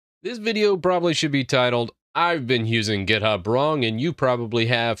This video probably should be titled, I've been using GitHub wrong and you probably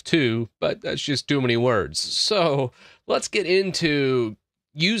have too, but that's just too many words. So let's get into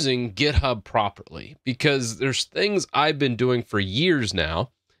using GitHub properly, because there's things I've been doing for years now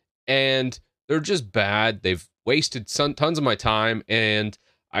and they're just bad. They've wasted tons of my time, and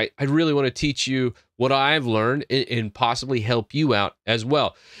I really want to teach you what I've learned and possibly help you out as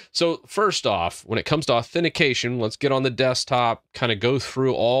well. So first off, when it comes to authentication, let's get on the desktop, kind of go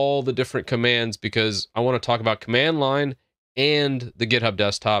through all the different commands, because I want to talk about command line and the GitHub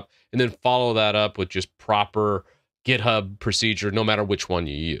desktop, and then follow that up with just proper GitHub procedure, no matter which one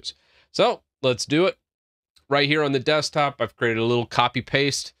you use. So let's do it. Right here on the desktop, I've created a little copy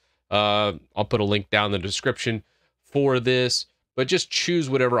paste. I'll put a link down in the description for this, but just choose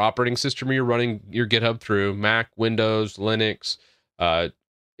whatever operating system you're running your GitHub through: Mac, Windows, Linux.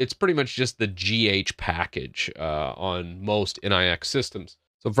 It's pretty much just the GH package on most NIX systems.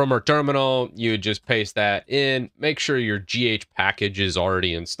 So from our terminal, you would just paste that in. Make sure your GH package is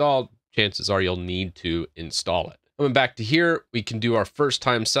already installed. Chances are you'll need to install it. Coming back to here, we can do our first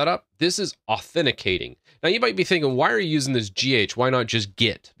time setup. This is authenticating. Now you might be thinking, why are you using this GH? Why not just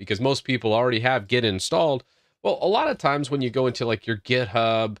Git? Because most people already have Git installed. Well, a lot of times when you go into like your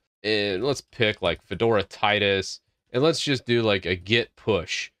GitHub, and let's pick like Fedora Titus, and let's just do like a git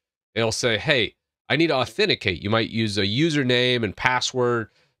push. It'll say, hey, I need to authenticate. You might use a username and password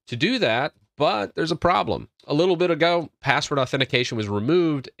to do that, but there's a problem. A little bit ago, password authentication was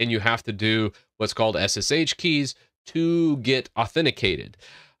removed, and you have to do what's called SSH keys to get authenticated.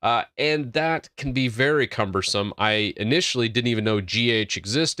 And that can be very cumbersome. I initially didn't even know GH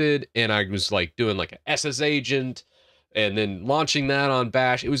existed, and I was like doing like a SS agent and then launching that on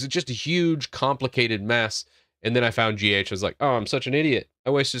Bash. It was just a huge, complicated mess. And then I found GH. I was like, oh, I'm such an idiot.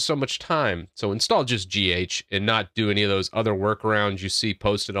 I wasted so much time. So install just GH and not do any of those other workarounds you see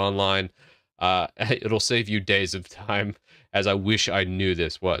posted online. It'll save you days of time, as I wish I knew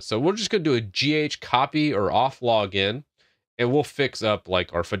this was. So we're just going to do a GH copy or off login, and we'll fix up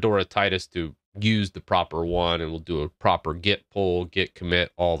like our Fedora Titus to use the proper one, and we'll do a proper git pull, git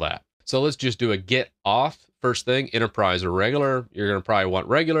commit, all that. So let's just do a git off. First thing, enterprise or regular. You're going to probably want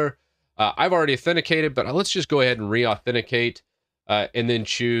regular. I've already authenticated, but let's just go ahead and re-authenticate, and then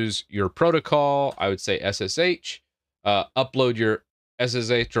choose your protocol. I would say SSH. Upload your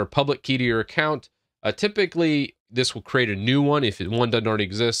SSH or public key to your account. Typically, this will create a new one if one doesn't already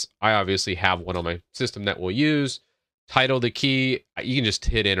exist. I obviously have one on my system that we'll use. Title the key. You can just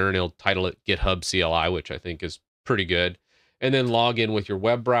hit enter and it'll title it GitHub CLI, which I think is pretty good. And then log in with your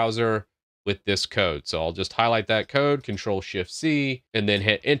web browser with this code. So I'll just highlight that code, Control-Shift-C, and then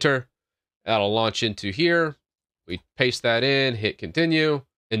hit enter. That'll launch into here. We paste that in, hit continue,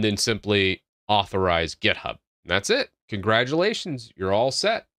 and then simply authorize GitHub. And that's it. Congratulations, you're all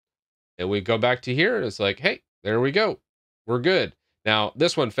set. And we go back to here, and it's like, hey, there we go. We're good. Now,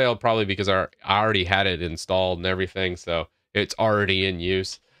 this one failed probably because I already had it installed and everything, so it's already in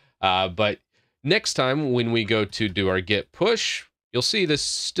use. But next time when we go to do our git push, you'll see this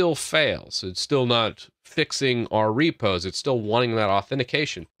still fails. It's still not fixing our repos. It's still wanting that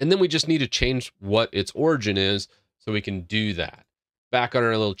authentication. And then we just need to change what its origin is so we can do that. Back on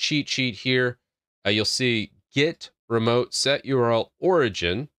our little cheat sheet here, you'll see git remote set URL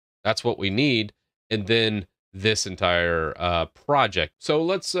origin. That's what we need. And then this entire project. So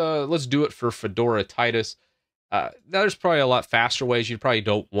let's do it for Fedora Titus. There's probably a lot faster ways. You probably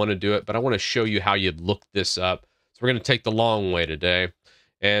don't want to do it, but I want to show you how you'd look this up. So we're going to take the long way today,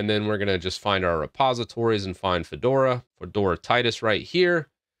 and then we're going to just find our repositories and find Fedora Titus right here,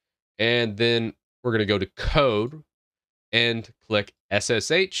 and then we're going to go to code and click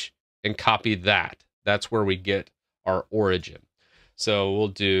SSH and copy that. That's where we get our origin. So we'll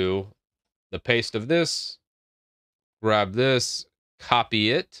do the paste of this, grab this,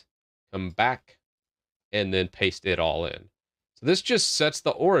 copy it, come back, and then paste it all in. So this just sets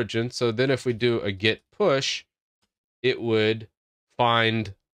the origin. So then if we do a git push, it would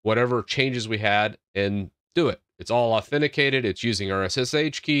find whatever changes we had and do it. It's all authenticated. It's using our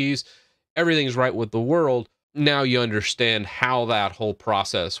SSH keys. Everything's right with the world. Now you understand how that whole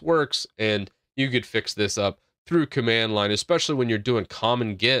process works, and you could fix this up through command line, especially when you're doing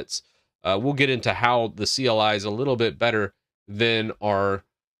common gits. We'll get into how the CLI is a little bit better than our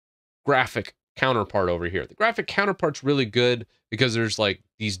graphic counterpart over here. The graphic counterpart's really good because there's like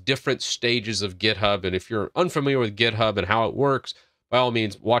these different stages of GitHub. And if you're unfamiliar with GitHub and how it works, by all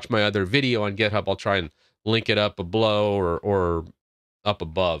means, watch my other video on GitHub. I'll try and link it up below or up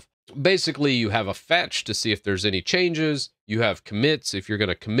above. Basically, you have a fetch to see if there's any changes. You have commits if you're going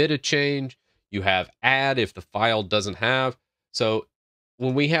to commit a change. You have add if the file doesn't have. So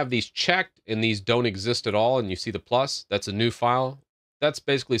when we have these checked and these don't exist at all, and you see the plus, that's a new file. That's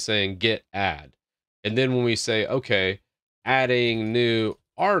basically saying git add. And then when we say, okay, adding new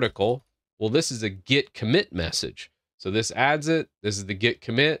article, well, this is a git commit message. So this adds it. This is the git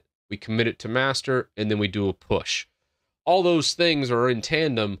commit. We commit it to master, and then we do a push. All those things are in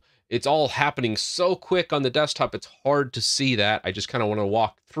tandem. It's all happening so quick on the desktop, it's hard to see that. I just kind of want to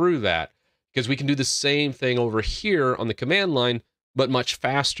walk through that because we can do the same thing over here on the command line, but much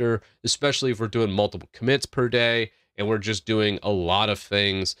faster, especially if we're doing multiple commits per day and we're just doing a lot of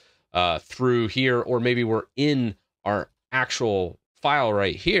things through here, or maybe we're in our actual file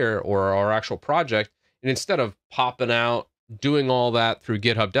right here or our actual project. And instead of popping out, doing all that through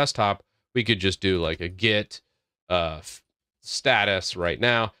GitHub Desktop, we could just do like a git status right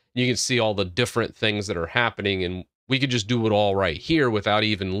now. You can see all the different things that are happening, and we could just do it all right here without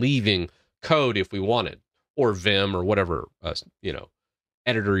even leaving code if we wanted, or Vim or whatever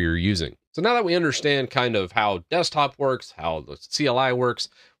editor you're using. So now that we understand kind of how desktop works, how the CLI works,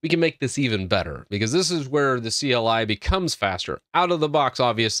 we can make this even better, because this is where the CLI becomes faster. Out of the box,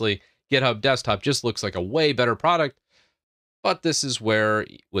 obviously, GitHub Desktop just looks like a way better product, but this is where,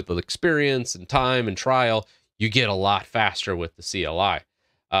 with the experience and time and trial, you get a lot faster with the CLI.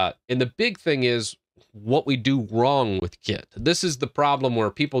 And the big thing is what we do wrong with Git. This is the problem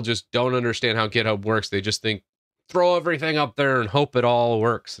where people just don't understand how GitHub works. They just think, throw everything up there and hope it all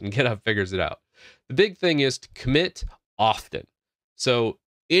works, and GitHub figures it out. The big thing is to commit often. So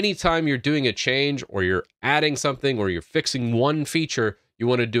anytime you're doing a change or you're adding something or you're fixing one feature, you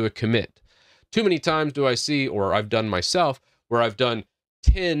want to do a commit. Too many times do I see, or I've done myself, where I've done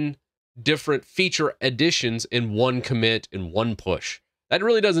 10 different feature additions in one commit in one push. That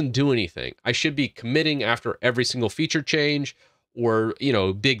really doesn't do anything. I should be committing after every single feature change, or,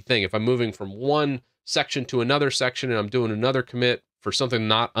 big thing. If I'm moving from one section to another section and I'm doing another commit for something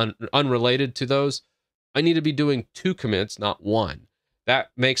not unrelated to those, I need to be doing 2 commits, not 1.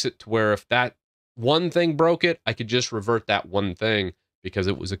 That makes it to where if that one thing broke it, I could just revert that one thing because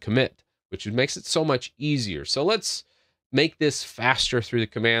it was a commit, which makes it so much easier. So let's make this faster through the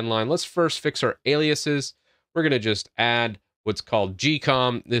command line. Let's first fix our aliases. We're going to just add what's called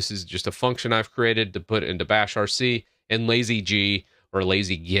gcom. This is just a function I've created to put into bash rc, and lazy g, or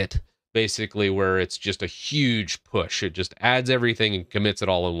lazy git, basically, where it's just a huge push. It just adds everything and commits it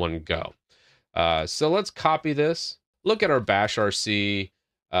all in one go. So let's copy this. Look at our bash rc.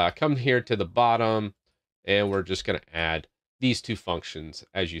 Come here to the bottom, and we're just going to add these 2 functions.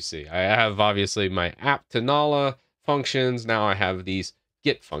 As you see, I have obviously my app to Nala functions. Now I have these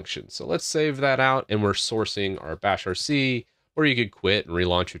git functions. So let's save that out, and we're sourcing our bash rc, or you could quit and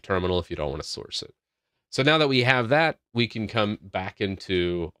relaunch your terminal if you don't want to source it. So now that we have that, we can come back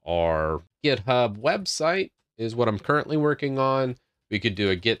into our GitHub website, is what I'm currently working on. We could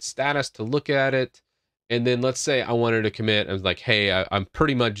do a git status to look at it. And then let's say I wanted to commit. I was like, hey, I'm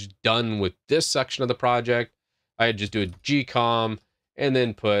pretty much done with this section of the project. I'd just do a gcom and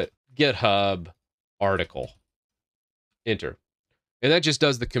then put GitHub article. Enter. And that just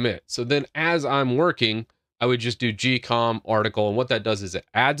does the commit. So then as I'm working, I would just do gcom article. And what that does is it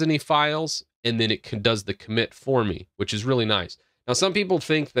adds any files, and then it does the commit for me, which is really nice. Now, some people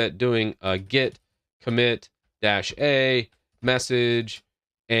think that doing a git commit -a message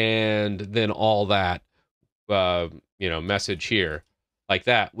and then all that, message here like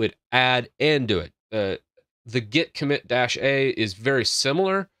that would add and do it. The git commit -a is very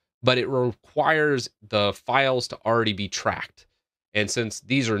similar, but it requires the files to already be tracked. And since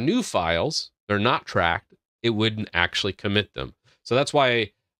these are new files, they're not tracked, it wouldn't actually commit them. So that's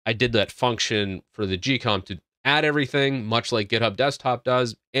why I did that function for the gcom to add everything, much like GitHub Desktop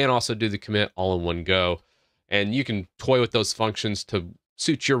does, and also do the commit all in one go. And you can toy with those functions to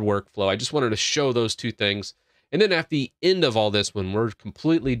suit your workflow. I just wanted to show those 2 things. And then at the end of all this, when we're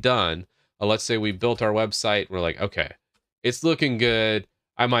completely done, let's say we built our website, and we're like, okay, it's looking good.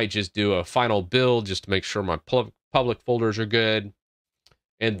 I might just do a final build just to make sure my public folders are good.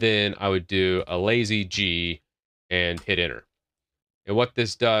 And then I would do a lazy G and hit enter. And what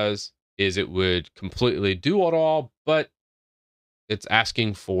this does is it would completely do it all, but it's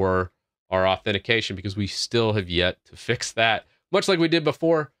asking for our authentication because we still have yet to fix that. Much like we did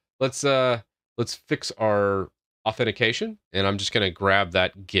before, let's fix our authentication, and I'm just going to grab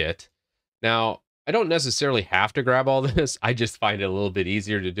that git. Now, I don't necessarily have to grab all this. I just find it a little bit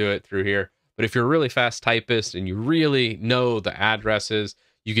easier to do it through here. But if you're a really fast typist and you really know the addresses,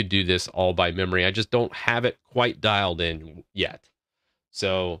 you could do this all by memory. I just don't have it quite dialed in yet.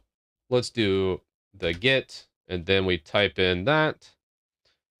 So let's do the git, and then we type in that.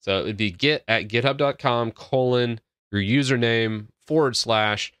 So it would be git@github.com : your username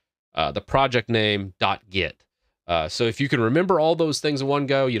the project name .git. So if you can remember all those things in one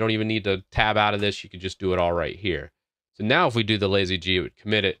go, you don't even need to tab out of this. You can just do it all right here. So now if we do the lazy G, it would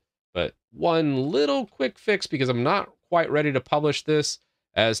commit it. But one little quick fix, because I'm not quite ready to publish this,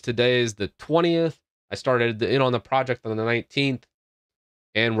 as today is the 20th. I started in on the project on the 19th,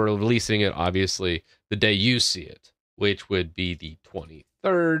 and we're releasing it, obviously, the day you see it, which would be the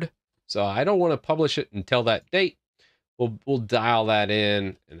 23rd. So I don't want to publish it until that date. We'll dial that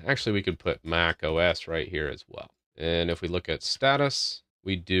in, and actually we could put Mac OS right here as well. And if we look at status,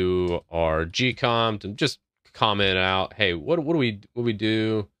 we do our gcom to just comment out, hey, what do we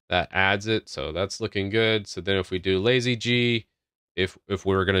do? That adds it, so that's looking good. So then if we do lazy G, if we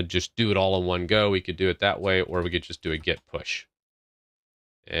were gonna just do it all in one go, we could do it that way, or we could just do a git push.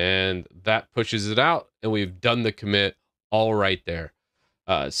 And that pushes it out, and we've done the commit all right there.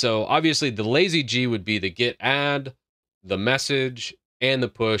 So obviously the lazy G would be the git add, the message, and the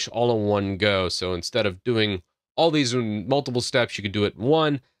push all in one go. So instead of doing all these in multiple steps, you could do it in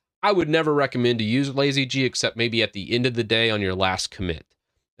one. I would never recommend to use lazy G except maybe at the end of the day on your last commit,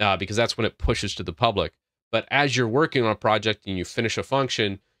 because that's when it pushes to the public. But as you're working on a project and you finish a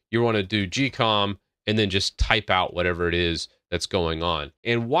function, you want to do gcom and then just type out whatever it is that's going on.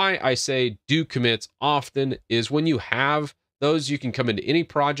 And why I say do commits often is when you have those, you can come into any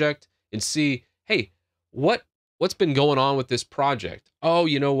project and see, hey, what's been going on with this project? Oh,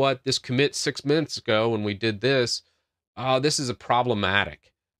 you know what? This commit 6 minutes ago when we did this, this is a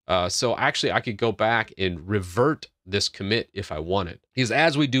problematic. So actually I could go back and revert this commit if I wanted. Because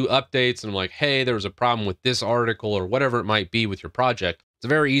as we do updates and I'm like, hey, there was a problem with this article or whatever it might be with your project, it's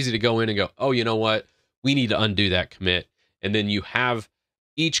very easy to go in and go, oh, you know what? We need to undo that commit. And then you have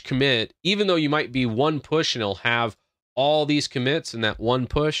each commit, even though you might be one push and it'll have all these commits in that one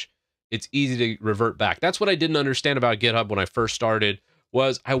push, it's easy to revert back. That's what I didn't understand about GitHub when I first started,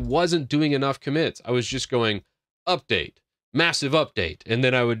 was I wasn't doing enough commits. I was just going update, massive update, and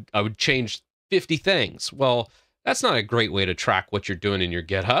then I would change 50 things. Well, that's not a great way to track what you're doing in your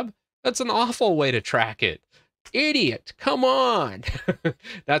GitHub. That's an awful way to track it. Idiot, come on.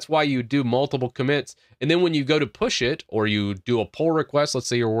 That's why you do multiple commits. And then when you go to push it, or you do a pull request, let's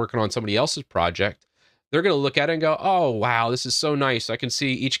say you're working on somebody else's project, they're going to look at it and go, oh, wow, this is so nice. I can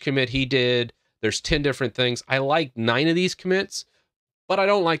see each commit he did. There's 10 different things. I like 9 of these commits, but I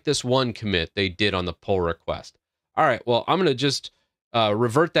don't like this one commit they did on the pull request. All right, well, I'm going to just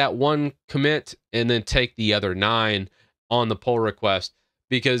revert that one commit and then take the other 9 on the pull request.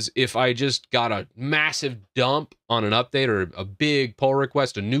 Because if I just got a massive dump on an update or a big pull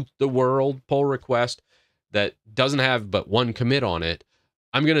request, a nuke the world pull request that doesn't have but one commit on it,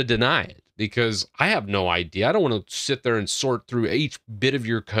 I'm going to deny it because I have no idea. I don't want to sit there and sort through each bit of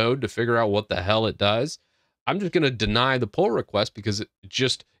your code to figure out what the hell it does. I'm just going to deny the pull request because it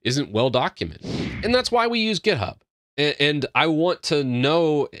just isn't well documented. And that's why we use GitHub. And I want to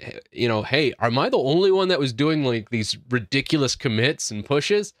know, you know, hey, am I the only one that was doing like these ridiculous commits and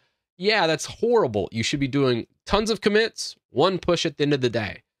pushes? Yeah, that's horrible. You should be doing tons of commits, one push at the end of the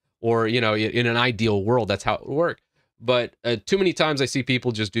day. Or, you know, in an ideal world, that's how it would work. But too many times I see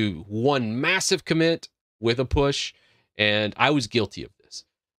people just do one massive commit with a push, and I was guilty of this.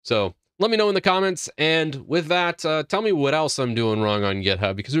 So let me know in the comments. And with that, tell me what else I'm doing wrong on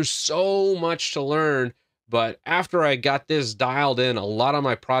GitHub, because there's so much to learn. But after I got this dialed in, a lot of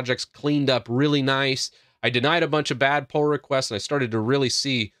my projects cleaned up really nice. I denied a bunch of bad pull requests, and I started to really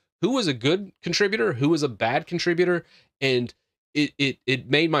see who was a good contributor, who was a bad contributor, and it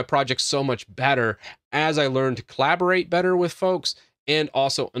made my project so much better as I learned to collaborate better with folks and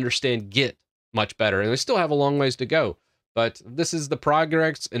also understand Git much better. And I still have a long ways to go, but this is the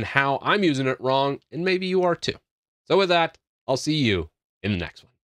progress and how I'm using it wrong, and maybe you are too. So with that, I'll see you in the next one.